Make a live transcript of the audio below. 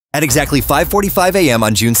At exactly 5:45 a.m.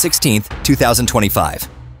 on June 16, 2025,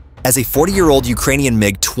 as a 40-year-old Ukrainian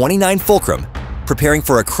MiG-29 Fulcrum preparing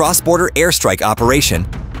for a cross-border airstrike operation,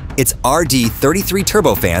 its RD-33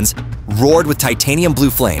 turbofans roared with titanium blue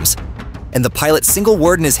flames, and the pilot's single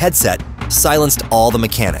word in his headset silenced all the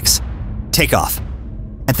mechanics. Takeoff.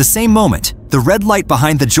 At the same moment, the red light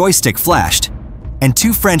behind the joystick flashed, and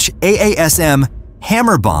two French AASM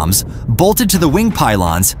HAMMER bombs bolted to the wing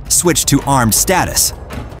pylons switched to armed status.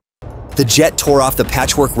 The jet tore off the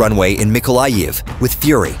patchwork runway in Mykolaiv with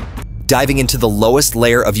fury, diving into the lowest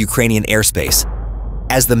layer of Ukrainian airspace,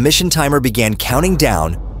 as the mission timer began counting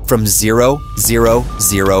down from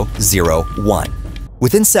 0:00:01.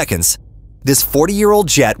 Within seconds, this 40-year-old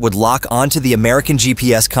jet would lock onto the American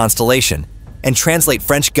GPS constellation and translate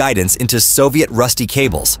French guidance into Soviet rusty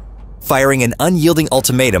cables, firing an unyielding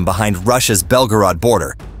ultimatum behind Russia's Belgorod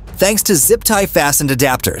border, thanks to zip-tie fastened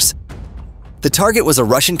adapters. The target was a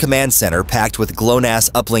Russian command center packed with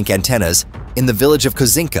GLONASS uplink antennas in the village of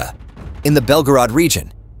Kozinka, in the Belgorod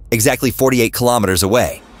region, exactly 48 kilometers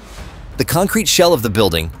away. The concrete shell of the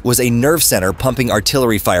building was a nerve center pumping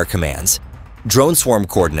artillery fire commands, drone swarm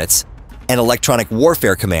coordinates, and electronic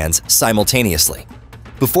warfare commands simultaneously.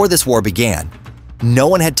 Before this war began, no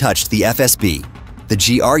one had touched the FSB, the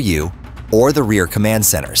GRU, or the rear command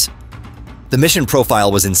centers. The mission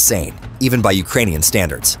profile was insane, even by Ukrainian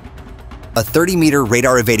standards. A 30-meter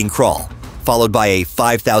radar-evading crawl, followed by a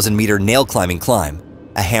 5,000-meter nail-climbing climb,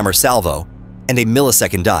 a hammer salvo, and a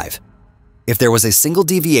millisecond dive. If there was a single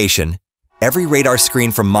deviation, every radar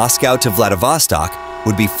screen from Moscow to Vladivostok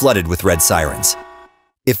would be flooded with red sirens.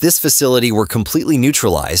 If this facility were completely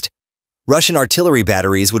neutralized, Russian artillery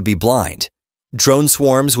batteries would be blind, drone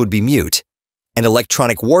swarms would be mute, and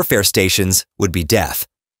electronic warfare stations would be deaf.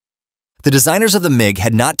 The designers of the MiG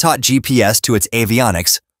had not taught GPS to its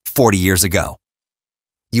avionics 40 years ago.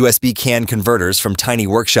 USB CAN converters from tiny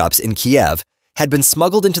workshops in Kiev had been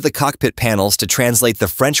smuggled into the cockpit panels to translate the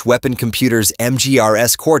French weapon computer's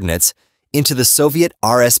MGRS coordinates into the Soviet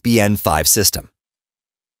RSBN-5 system.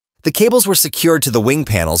 The cables were secured to the wing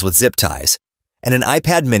panels with zip ties, and an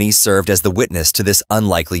iPad mini served as the witness to this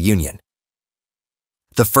unlikely union.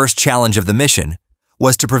 The first challenge of the mission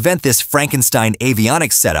was to prevent this Frankenstein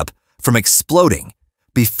avionics setup from exploding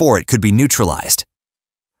before it could be neutralized.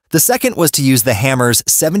 The second was to use the Hammer's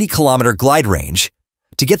 70-kilometer glide range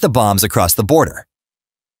to get the bombs across the border.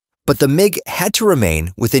 But the MiG had to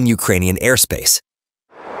remain within Ukrainian airspace,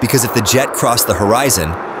 because if the jet crossed the horizon,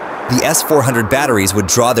 the S-400 batteries would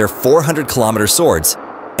draw their 400-kilometer swords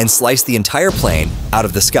and slice the entire plane out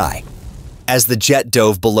of the sky. As the jet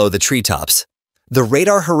dove below the treetops, the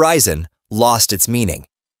radar horizon lost its meaning,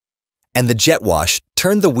 and the jet wash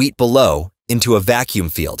turned the wheat below into a vacuum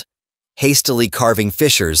field, hastily carving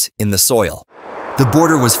fissures in the soil. The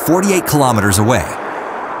border was 48 kilometers away.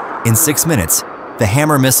 In 6 minutes, the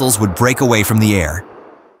Hammer missiles would break away from the air,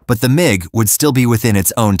 but the MiG would still be within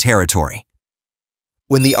its own territory.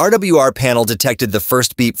 When the RWR panel detected the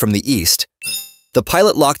first beep from the east, the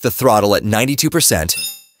pilot locked the throttle at 92%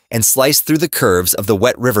 and sliced through the curves of the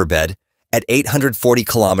wet riverbed at 840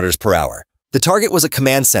 kilometers per hour. The target was a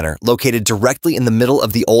command center located directly in the middle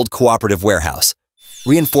of the old cooperative warehouse,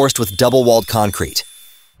 reinforced with double-walled concrete.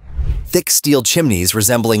 Thick steel chimneys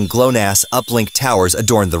resembling GLONASS uplink towers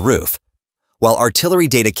adorned the roof, while artillery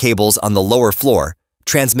data cables on the lower floor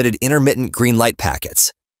transmitted intermittent green light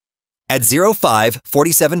packets. At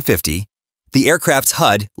 05:4750, the aircraft's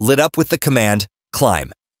HUD lit up with the command,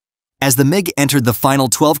 "Climb." As the MiG entered the final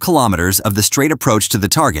 12 kilometers of the straight approach to the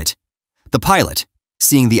target, the pilot,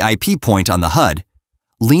 seeing the IP point on the HUD,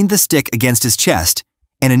 leaned the stick against his chest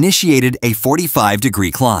and initiated a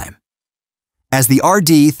 45-degree climb. As the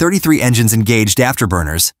RD-33 engines engaged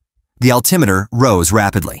afterburners, the altimeter rose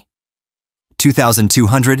rapidly.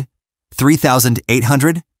 2,200,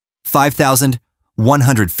 3,800,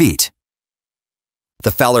 5,100 feet.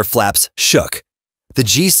 The Fowler flaps shook, the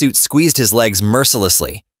G-suit squeezed his legs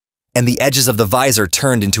mercilessly, and the edges of the visor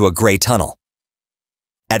turned into a gray tunnel.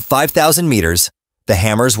 At 5,000 meters, the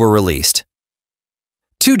hammers were released.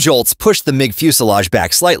 Two jolts pushed the MiG fuselage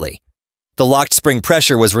back slightly. The locked spring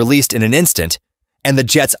pressure was released in an instant, and the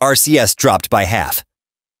jet's RCS dropped by half.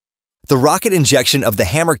 The rocket injection of the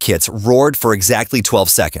Hammer kits roared for exactly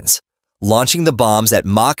 12 seconds, launching the bombs at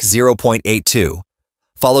Mach 0.82,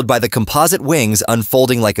 followed by the composite wings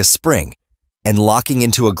unfolding like a spring and locking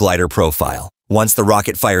into a glider profile. Once the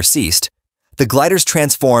rocket fire ceased, the gliders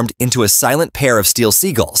transformed into a silent pair of steel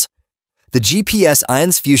seagulls. The GPS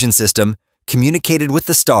ions fusion system communicated with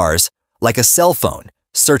the stars like a cell phone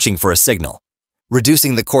searching for a signal,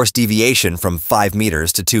 reducing the course deviation from 5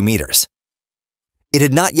 meters to 2 meters. It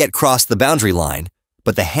had not yet crossed the boundary line,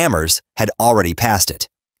 but the hammers had already passed it.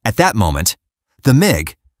 At that moment, the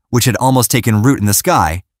MiG, which had almost taken root in the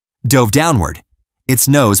sky, dove downward, its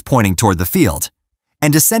nose pointing toward the field,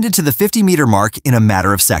 and descended to the 50-meter mark in a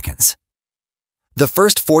matter of seconds. The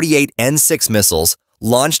first 48 N-6 missiles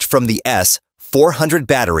launched from the S-400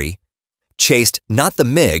 battery chased not the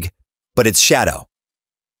MiG, but its shadow.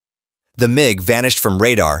 The MiG vanished from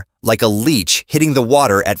radar like a leech hitting the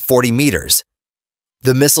water at 40 meters.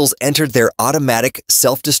 The missiles entered their automatic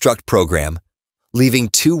self-destruct program, leaving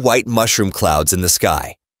 2 white mushroom clouds in the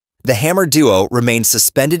sky. The Hammer duo remained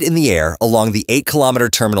suspended in the air along the 8-kilometer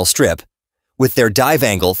terminal strip, with their dive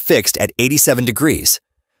angle fixed at 87 degrees,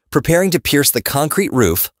 preparing to pierce the concrete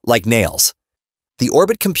roof like nails. The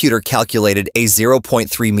orbit computer calculated a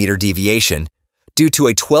 0.3-meter deviation due to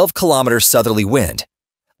a 12-kilometer southerly wind,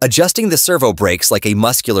 adjusting the servo brakes like a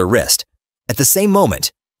muscular wrist. At the same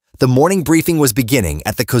moment, the morning briefing was beginning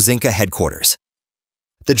at the Kozinka headquarters.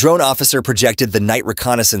 The drone officer projected the night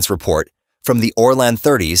reconnaissance report from the Orlan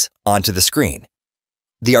 30s onto the screen.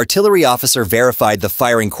 The artillery officer verified the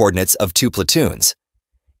firing coordinates of 2 platoons,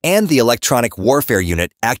 and the electronic warfare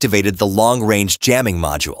unit activated the long-range jamming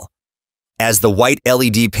module. As the white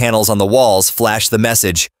LED panels on the walls flashed the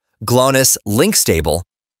message, GLONASS-linked stable,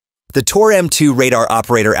 the TOR-M2 radar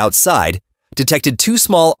operator outside detected 2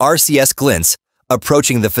 small RCS glints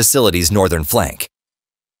approaching the facility's northern flank.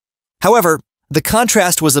 However, the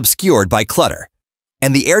contrast was obscured by clutter,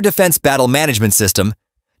 and the Air Defense Battle Management System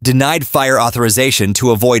denied fire authorization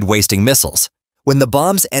to avoid wasting missiles. When the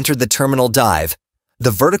bombs entered the terminal dive,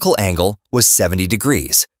 the vertical angle was 70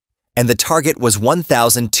 degrees, and the target was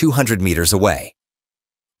 1,200 meters away.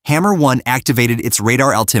 Hammer 1 activated its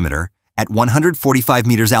radar altimeter at 145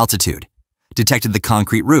 meters altitude, detected the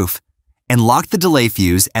concrete roof, and locked the delay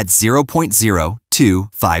fuse at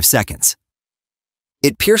 0.025 seconds.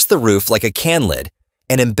 It pierced the roof like a can lid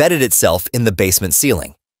and embedded itself in the basement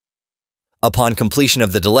ceiling. Upon completion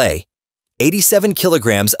of the delay, 87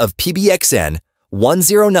 kilograms of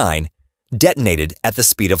PBXN-109 detonated at the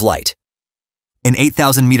speed of light. An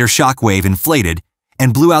 8,000-meter shockwave inflated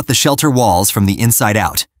and blew out the shelter walls from the inside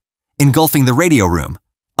out, engulfing the radio room,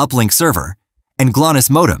 uplink server, and GLONASS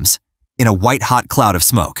modems in a white-hot cloud of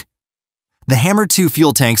smoke. The Hammer 2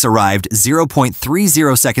 fuel tanks arrived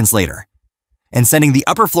 0.30 seconds later, and sending the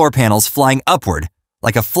upper floor panels flying upward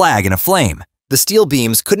like a flag in a flame. The steel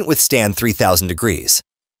beams couldn't withstand 3,000 degrees,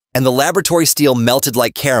 and the laboratory steel melted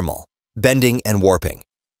like caramel, bending and warping.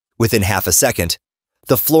 Within half a second,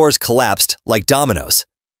 the floors collapsed like dominoes,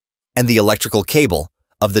 and the electrical cable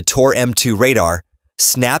of the TOR-M2 radar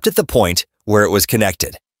snapped at the point where it was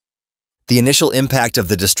connected. The initial impact of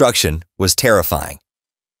the destruction was terrifying.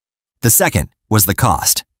 The second was the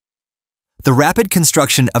cost. The rapid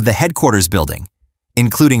construction of the headquarters building,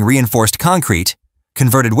 including reinforced concrete,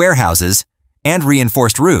 converted warehouses, and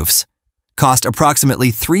reinforced roofs, cost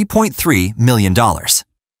approximately $3.3 million.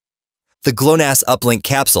 The GLONASS uplink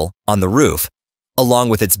capsule on the roof, along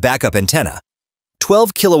with its backup antenna,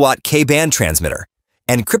 12-kilowatt K-band transmitter,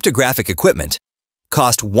 and cryptographic equipment,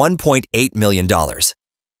 cost $1.8 million.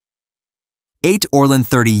 8 Orlan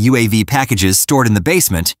 30 UAV packages stored in the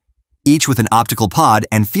basement, each with an optical pod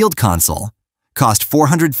and field console, cost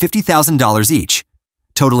 $450,000 each,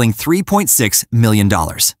 totaling $3.6 million.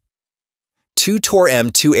 2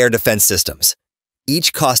 TOR-M2 air defense systems,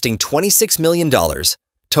 each costing $26 million,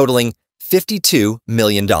 totaling $52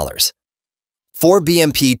 million. 4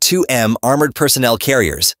 BMP-2M armored personnel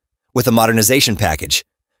carriers, with a modernization package,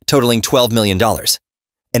 totaling $12 million.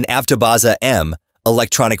 An Avtobaza M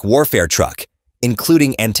electronic warfare truck,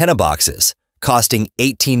 including antenna boxes, costing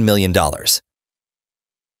 $18 million.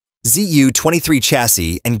 ZU-23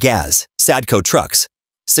 chassis and GAZ, SADCO trucks,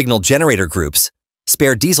 signal generator groups,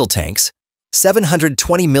 spare diesel tanks,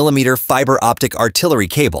 720mm fiber-optic artillery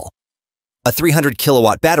cable, a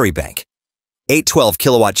 300-kilowatt battery bank, 8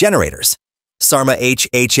 12-kilowatt generators, Sarma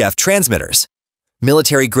HF transmitters,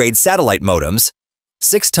 military-grade satellite modems,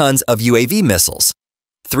 6 tons of UAV missiles,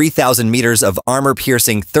 3,000 meters of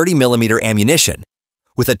armor-piercing 30mm ammunition,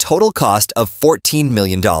 with a total cost of $14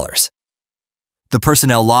 million. The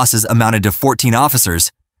personnel losses amounted to 14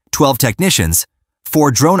 officers, 12 technicians,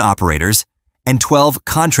 4 drone operators, and 12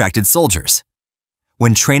 contracted soldiers.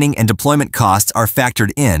 When training and deployment costs are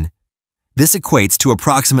factored in, this equates to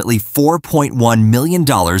approximately $4.1 million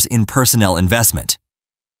in personnel investment.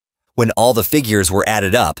 When all the figures were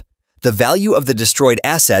added up, the value of the destroyed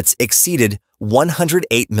assets exceeded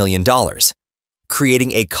 $108 million,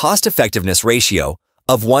 creating a cost-effectiveness ratio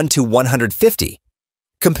of 1 to 150,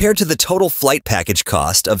 compared to the total flight package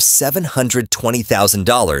cost of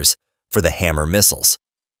 $720,000 for the HAMMER missiles.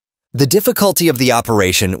 The difficulty of the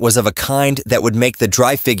operation was of a kind that would make the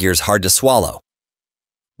dry figures hard to swallow.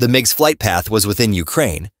 The MiG's flight path was within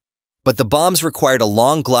Ukraine, but the bombs required a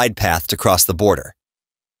long glide path to cross the border.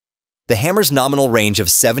 The HAMMER's nominal range of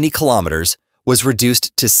 70 kilometers was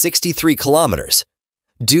reduced to 63 kilometers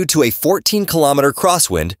due to a 14-kilometer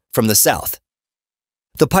crosswind from the south.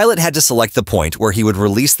 The pilot had to select the point where he would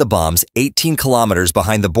release the bombs 18 kilometers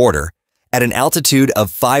behind the border at an altitude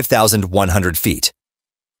of 5,100 feet.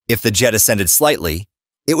 If the jet ascended slightly,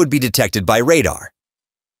 it would be detected by radar.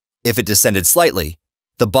 If it descended slightly,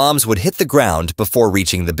 the bombs would hit the ground before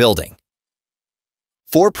reaching the building.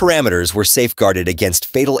 4 parameters were safeguarded against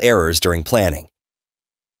fatal errors during planning.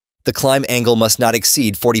 The climb angle must not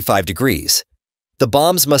exceed 45 degrees. The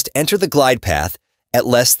bombs must enter the glide path at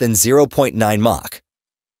less than 0.9 Mach.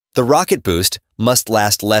 The rocket boost must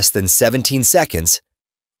last less than 17 seconds,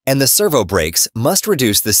 and the servo brakes must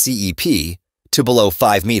reduce the CEP to below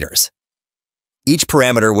 5 meters. Each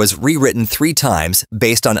parameter was rewritten 3 times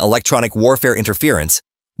based on electronic warfare interference,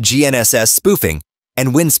 GNSS spoofing,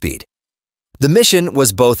 and wind speed. The mission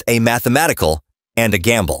was both a mathematical and a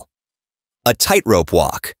gamble. A tightrope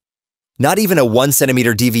walk. Not even a 1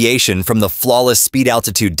 centimeter deviation from the flawless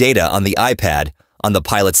speed-altitude data on the iPad on the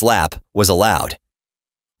pilot's lap was allowed.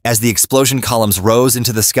 As the explosion columns rose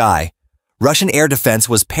into the sky, Russian air defense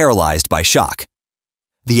was paralyzed by shock.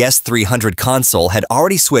 The S-300 console had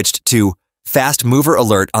already switched to fast mover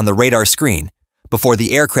alert on the radar screen before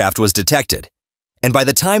the aircraft was detected, and by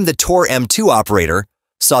the time the Tor M2 operator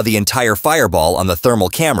saw the entire fireball on the thermal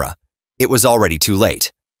camera, it was already too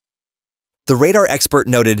late. The radar expert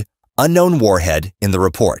noted unknown warhead in the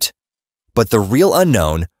report, but the real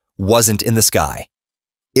unknown wasn't in the sky.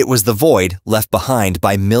 It was the void left behind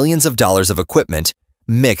by millions of dollars of equipment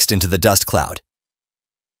mixed into the dust cloud.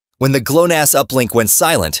 When the GLONASS uplink went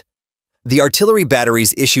silent, the artillery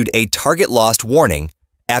batteries issued a target lost warning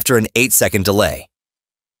after an 8-second delay.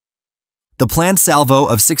 The planned salvo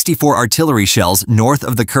of 64 artillery shells north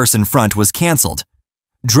of the Kherson front was cancelled.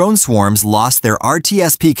 Drone swarms lost their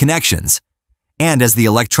RTSP connections, and as the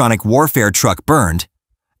electronic warfare truck burned,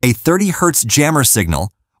 a 30 Hz jammer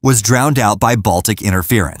signal was drowned out by Baltic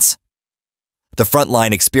interference. The front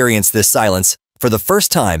line experienced this silence for the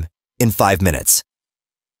first time in 5 minutes.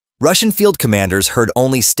 Russian field commanders heard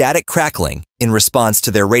only static crackling in response to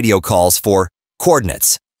their radio calls for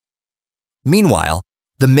coordinates. Meanwhile,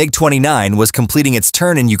 the MiG-29 was completing its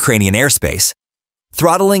turn in Ukrainian airspace,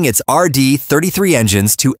 throttling its RD-33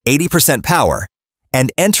 engines to 80% power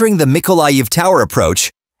and entering the Mykolaiv tower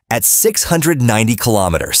approach at 690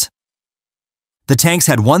 kilometers. The tanks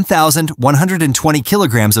had 1,120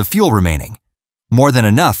 kilograms of fuel remaining, more than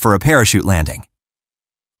enough for a parachute landing.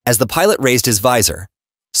 As the pilot raised his visor,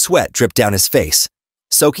 sweat dripped down his face,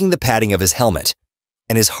 soaking the padding of his helmet,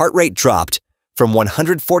 and his heart rate dropped from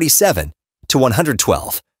 147 to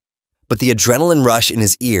 112. But the adrenaline rush in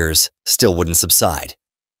his ears still wouldn't subside.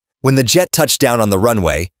 When the jet touched down on the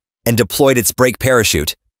runway and deployed its brake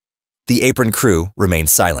parachute, the apron crew remained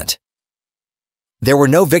silent. There were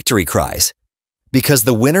no victory cries, because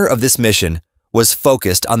the winner of this mission was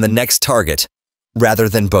focused on the next target rather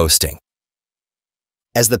than boasting.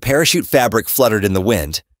 As the parachute fabric fluttered in the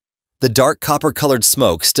wind, the dark copper-colored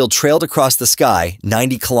smoke still trailed across the sky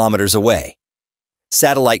 90 kilometers away,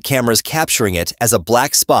 satellite cameras capturing it as a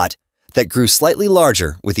black spot that grew slightly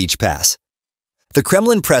larger with each pass. The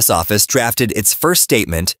Kremlin press office drafted its first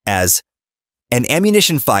statement as an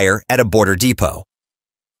ammunition fire at a border depot.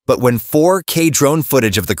 But when 4K drone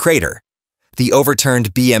footage of the crater, the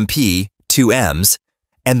overturned BMP-2Ms,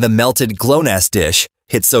 and the melted GLONASS dish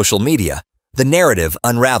hit social media, the narrative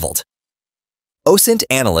unraveled. OSINT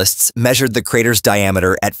analysts measured the crater's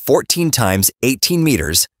diameter at 14 times 18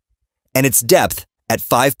 meters and its depth at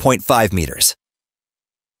 5.5 meters.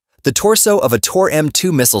 The torso of a Tor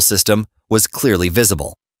M2 missile system was clearly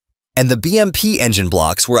visible, and the BMP engine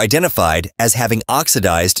blocks were identified as having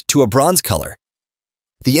oxidized to a bronze color.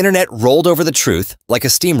 The internet rolled over the truth like a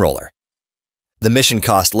steamroller. The mission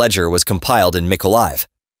cost ledger was compiled in Mykolaiv.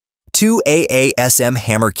 2 AASM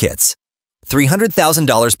HAMMER kits,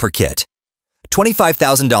 $300,000 per kit,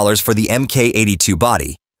 $25,000 for the Mk-82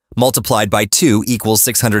 body, multiplied by 2 equals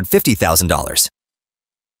 $650,000.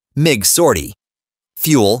 MiG sortie,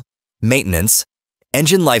 fuel, maintenance,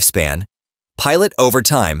 engine lifespan, pilot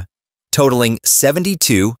overtime, totaling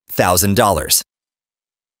 $72,000.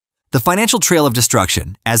 The financial trail of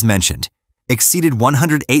destruction, as mentioned, exceeded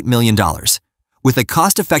 $108 million, with a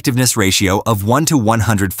cost-effectiveness ratio of 1 to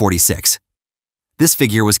 146. This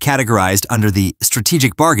figure was categorized under the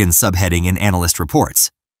strategic bargain subheading in analyst reports.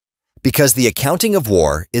 Because the accounting of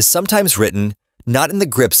war is sometimes written not in the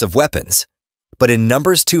grips of weapons, but in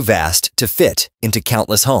numbers too vast to fit into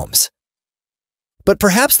countless homes. But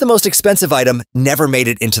perhaps the most expensive item never made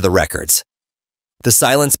it into the records: the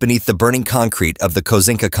silence beneath the burning concrete of the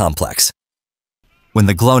Kozinka complex. When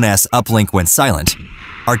the GLONASS uplink went silent,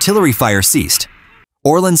 artillery fire ceased,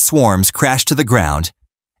 Orlan swarms crashed to the ground,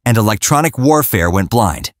 and electronic warfare went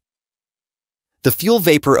blind. The fuel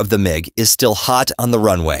vapor of the MiG is still hot on the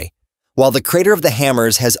runway, while the crater of the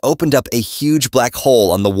Hammers has opened up a huge black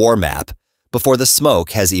hole on the war map before the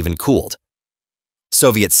smoke has even cooled.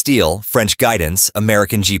 Soviet steel, French guidance,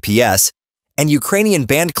 American GPS, and Ukrainian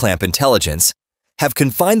band clamp intelligence have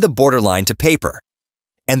confined the borderline to paper,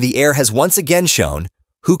 and the air has once again shown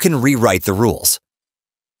who can rewrite the rules.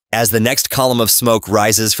 As the next column of smoke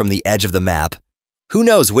rises from the edge of the map, who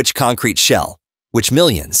knows which concrete shell, which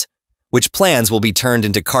millions, which plans will be turned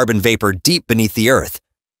into carbon vapor deep beneath the earth?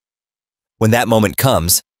 When that moment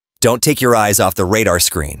comes, don't take your eyes off the radar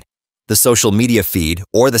screen, the social media feed,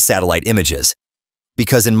 or the satellite images,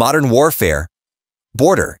 because in modern warfare,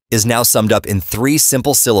 border is now summed up in 3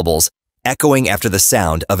 simple syllables echoing after the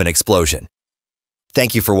sound of an explosion.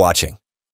 Thank you for watching.